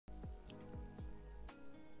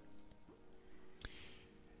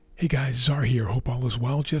Hey guys, Czar here. Hope all is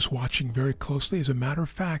well. Just watching very closely. As a matter of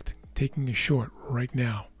fact, taking a short right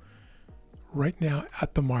now. Right now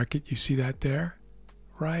at the market. You see that there?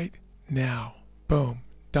 Right now. Boom.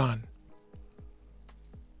 Done.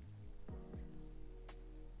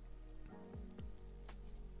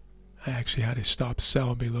 I actually had a stop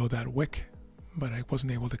sell below that wick, but I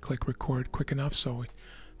wasn't able to click record quick enough, so I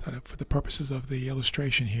thought for the purposes of the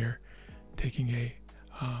illustration here, taking a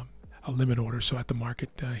limit order, so at the market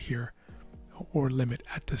here, or limit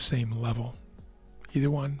at the same level. Either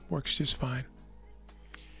one works just fine.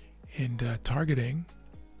 And targeting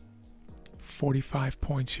 45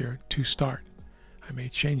 points here to start. I may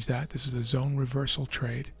change that. This is a zone reversal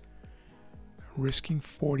trade. Risking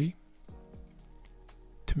 40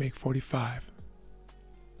 to make 45.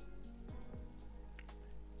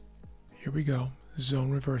 Here we go. Zone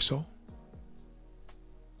reversal.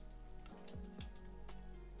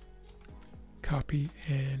 Copy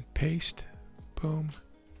and paste. Boom.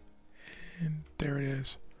 And there it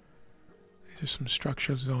is. These are some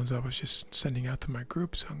structural zones I was just sending out to my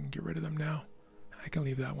group, so I can get rid of them now. I can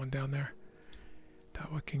leave that one down there. That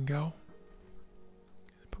one can go.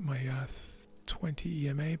 Put my 20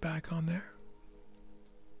 EMA back on there.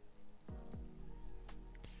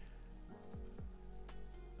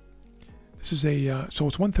 This is a, so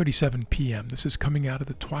it's 1:37 p.m. This is coming out of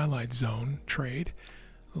the twilight zone trade.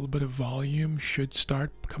 A little bit of volume should start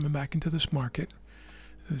coming back into this market.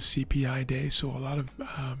 The CPI day, so a lot of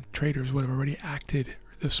traders would have already acted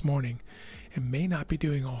this morning and may not be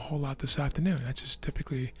doing a whole lot this afternoon. That's just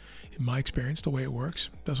typically, in my experience, the way it works.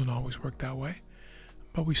 Doesn't always work that way.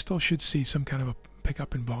 But we still should see some kind of a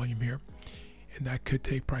pickup in volume here. And that could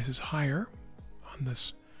take prices higher on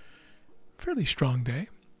this fairly strong day.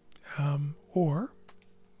 Or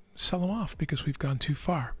sell them off because we've gone too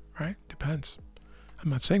far, right? Depends. I'm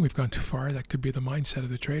not saying we've gone too far. That could be the mindset of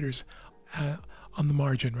the traders on the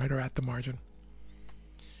margin, right, or at the margin.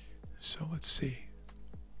 So let's see.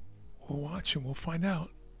 We'll watch and we'll find out.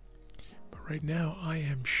 But right now, I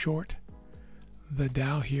am short the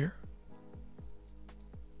Dow here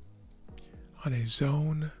on a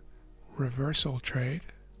zone reversal trade.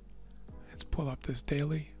 Let's pull up this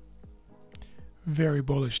daily. Very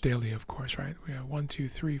bullish daily, of course, right? We have 1, 2,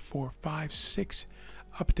 3, 4, 5, 6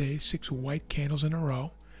 up days, 6 white candles in a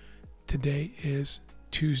row. Today is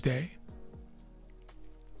Tuesday.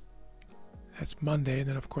 That's Monday, and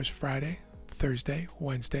then of course Friday, Thursday,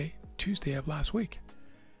 Wednesday, Tuesday of last week.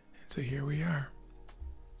 And so here we are.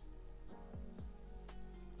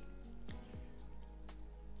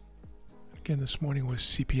 Again, this morning was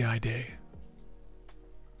CPI day.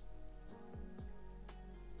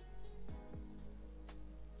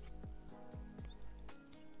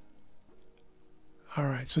 All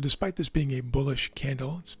right, so despite this being a bullish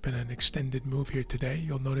candle, it's been an extended move here today.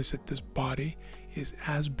 You'll notice that this body is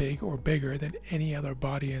as big or bigger than any other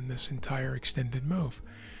body in this entire extended move.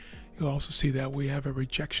 You'll also see that we have a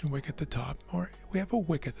rejection wick at the top, or we have a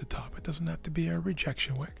wick at the top. It doesn't have to be a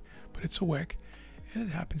rejection wick, but it's a wick, and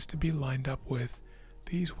it happens to be lined up with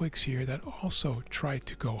these wicks here that also tried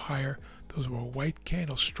to go higher. Those were white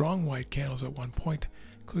candles, strong white candles at one point,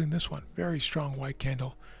 including this one, very strong white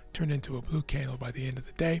candle. Turned into a blue candle by the end of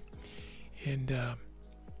the day, and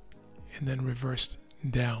then reversed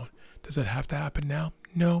down. Does that have to happen now?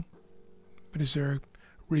 No. But is there a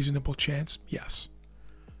reasonable chance? Yes.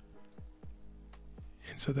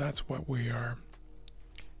 And so that's what we are,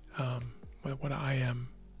 what I am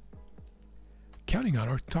counting on,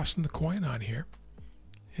 or tossing the coin on here,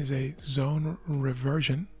 is a zone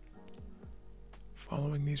reversion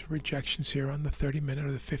following these rejections here on the 30-minute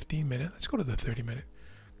or the 15-minute. Let's go to the 30-minute.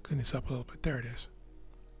 Clean this up a little bit. There it is.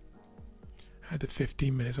 I had the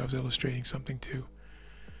 15 minutes. I was illustrating something to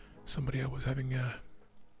somebody I was having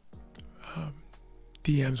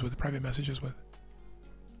DMs with, private messages with.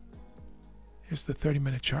 Here's the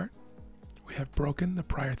 30-minute chart. We have broken the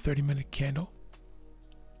prior 30-minute candle.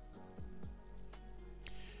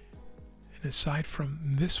 And aside from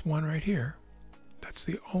this one right here, that's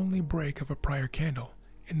the only break of a prior candle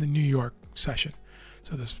in the New York session.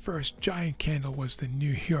 So this first giant candle was the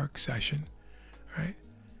New York session, right?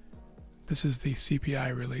 This is the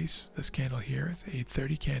CPI release. This candle here is the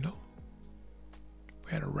 8:30 candle. We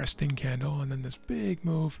had a resting candle, and then this big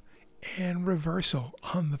move and reversal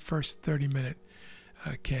on the first 30-minute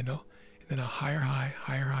candle. And then a higher high,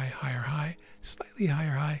 higher high, higher high, slightly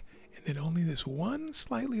higher high, and then only this one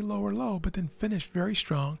slightly lower low, but then finished very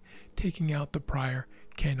strong, taking out the prior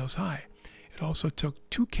candle's high. It also took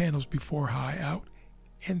 2 candles before high out,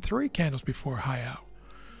 and 3 candles before high out.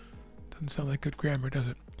 Doesn't sound like good grammar, does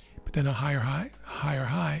it? But then a higher high,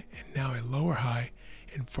 and now a lower high,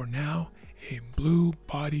 And for now, a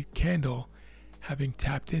blue-bodied candle having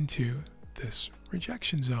tapped into this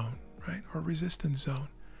rejection zone, right, or resistance zone.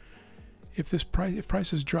 If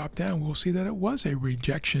prices drop down, we'll see that it was a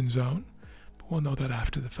rejection zone, but we'll know that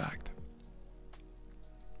after the fact.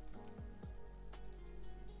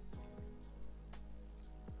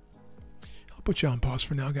 I'll put you on pause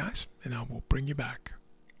for now, guys, and I will bring you back.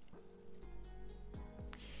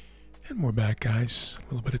 And we're back, guys. A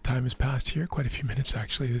little bit of time has passed here, quite a few minutes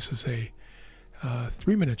actually. This is a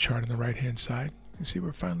 3-minute chart on the right-hand side. You can see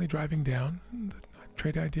we're finally driving down. The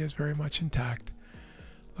trade idea is very much intact.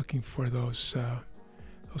 Looking for those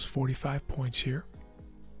 45 points here.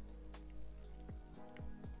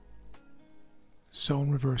 Zone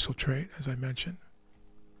reversal trade, as I mentioned.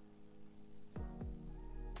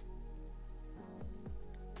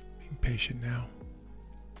 Being patient now.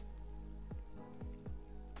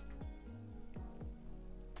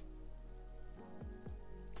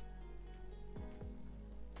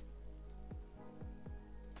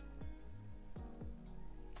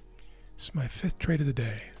 This is my 5th trade of the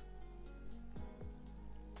day.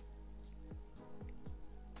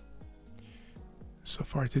 So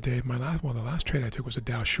far today, the last trade I took was a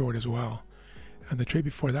Dow short as well. And the trade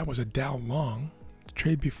before that was a Dow long. The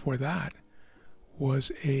trade before that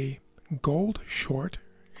was a gold short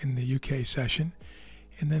in the UK session.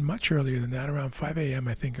 And then much earlier than that, around 5 a.m.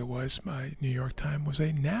 I think it was, my New York time, was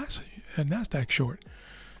a NASDAQ short.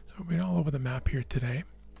 So we've been all over the map here today.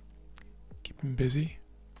 Keeping busy.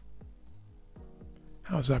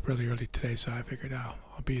 I was up really early today, so I figured I'll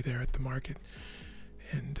be there at the market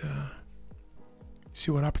and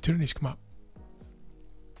see what opportunities come up.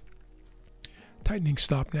 Tightening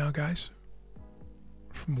stop now, guys,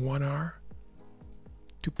 from 1R,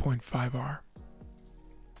 2.5R.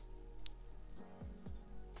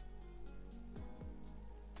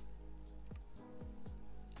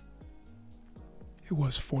 It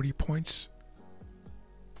was 40 points.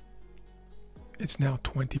 It's now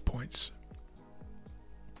 20 points.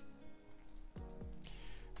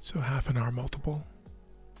 So half an R multiple.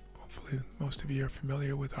 Hopefully most of you are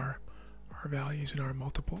familiar with our values and our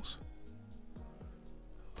multiples.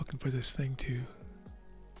 Looking for this thing to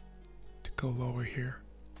go lower here.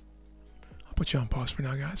 I'll put you on pause for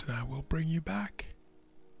now, guys, and I will bring you back.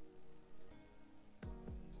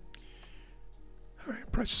 All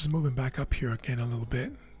right, prices are moving back up here again a little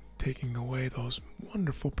bit, taking away those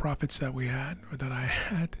wonderful profits that we had, or that I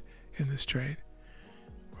had in this trade.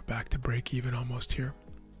 We're back to break even almost here.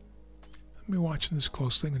 I'll be watching this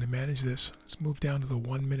closely. I'm going to manage this. Let's move down to the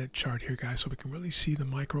 1-minute chart here, guys, so we can really see the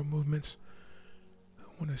micro movements. I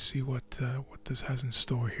want to see what this has in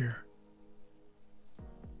store here.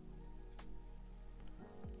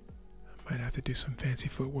 I might have to do some fancy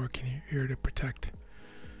footwork in here to protect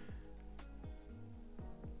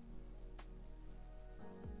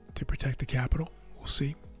the capital. We'll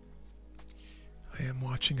see. I am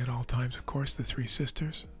watching at all times, of course, the Three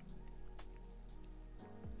Sisters.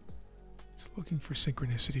 Just looking for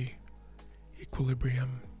synchronicity,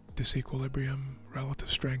 equilibrium, disequilibrium, relative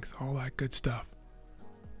strength, all that good stuff.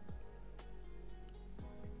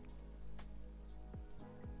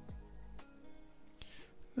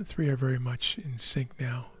 The three are very much in sync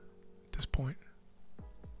now at this point.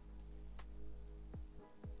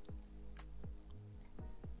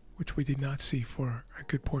 Which we did not see for a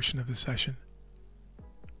good portion of the session.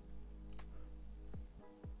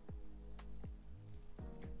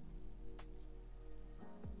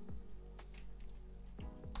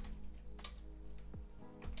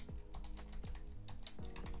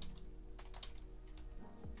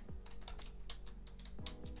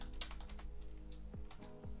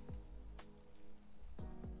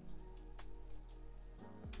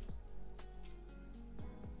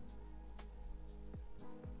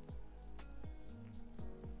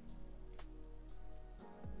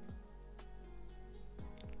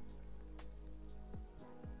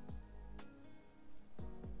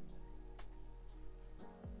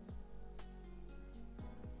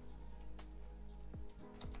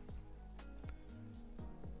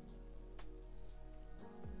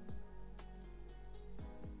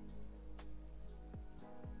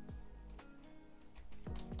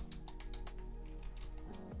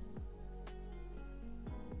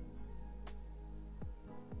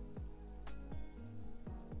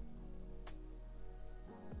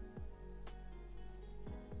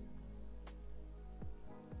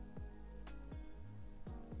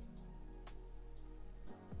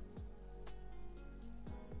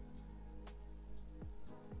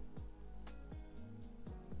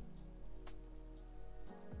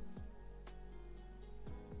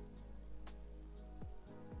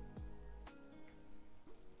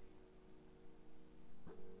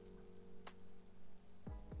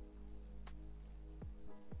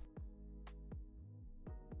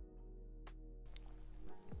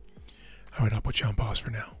 All right, I'll put you on pause for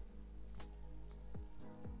now.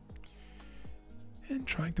 And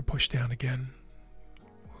trying to push down again.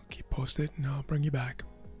 We'll keep posted and I'll bring you back.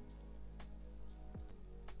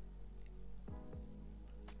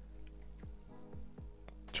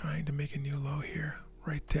 Trying to make a new low here,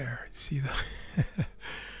 right there. See that?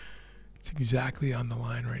 It's exactly on the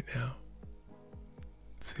line right now.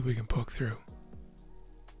 Let's see if we can poke through.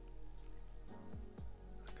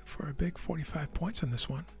 Looking for a big 45 points on this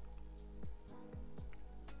one.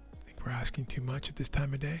 I think we're asking too much at this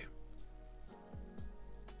time of day.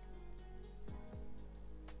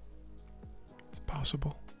 It's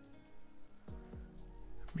possible. I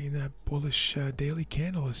mean, that bullish daily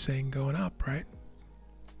candle is saying going up, right?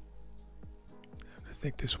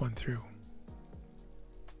 Think this one through.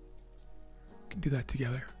 We can do that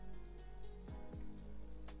together.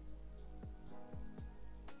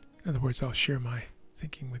 In other words, I'll share my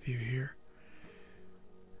thinking with you here.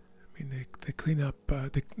 I mean, the cleanup,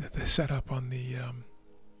 the setup on the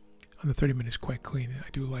 30-minute is quite clean. I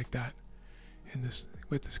do like that. And this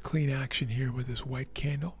with this clean action here with this white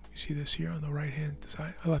candle. You see this here on the right-hand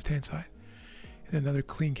side, left-hand side, and another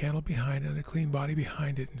clean candle behind it, another clean body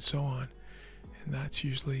behind it, and so on. And that's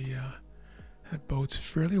usually, that bodes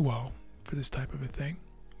fairly well for this type of a thing.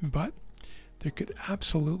 But there could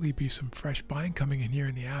absolutely be some fresh buying coming in here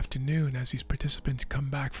in the afternoon as these participants come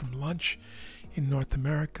back from lunch in North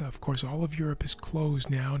America. Of course, all of Europe is closed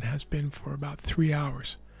now and has been for about 3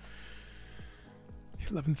 hours.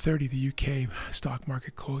 11:30, the UK stock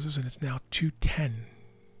market closes, and it's now 2:10.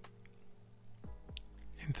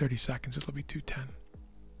 In 30 seconds, it'll be 2:10.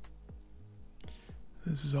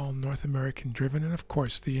 This is all North American driven, and of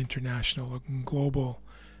course the international and global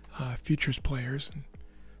futures players, and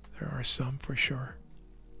there are some for sure.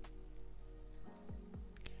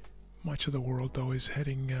 Much of the world though is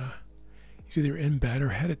heading, is either in bed or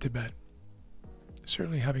headed to bed.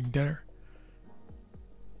 Certainly having dinner.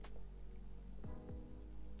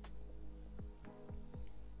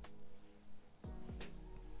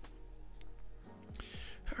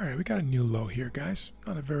 All right, we got a new low here, guys.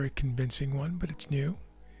 Not a very convincing one, but it's new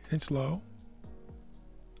and it's low.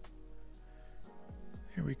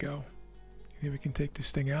 Here we go. You think we can take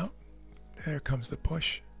this thing out? There comes the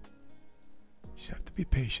push. You just have to be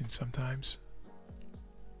patient sometimes.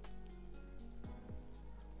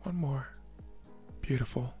 One more.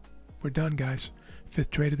 Beautiful. We're done, guys. 5th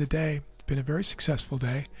trade of the day. It's been a very successful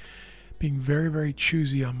day. Being very, very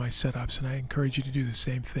choosy on my setups, and I encourage you to do the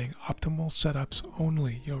same thing. Optimal setups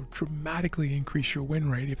only. You'll dramatically increase your win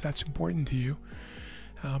rate if that's important to you,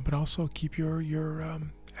 but also keep your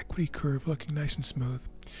equity curve looking nice and smooth.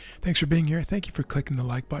 Thanks for being here. Thank you for clicking the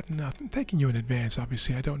like button. I'm thanking you in advance.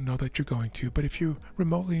 Obviously, I don't know that you're going to, but if you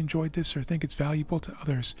remotely enjoyed this or think it's valuable to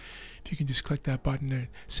others, if you can just click that button and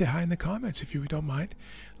say hi in the comments if you don't mind.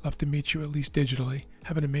 Love to meet you at least digitally.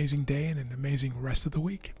 Have an amazing day and an amazing rest of the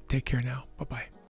week. Take care now. Bye-bye.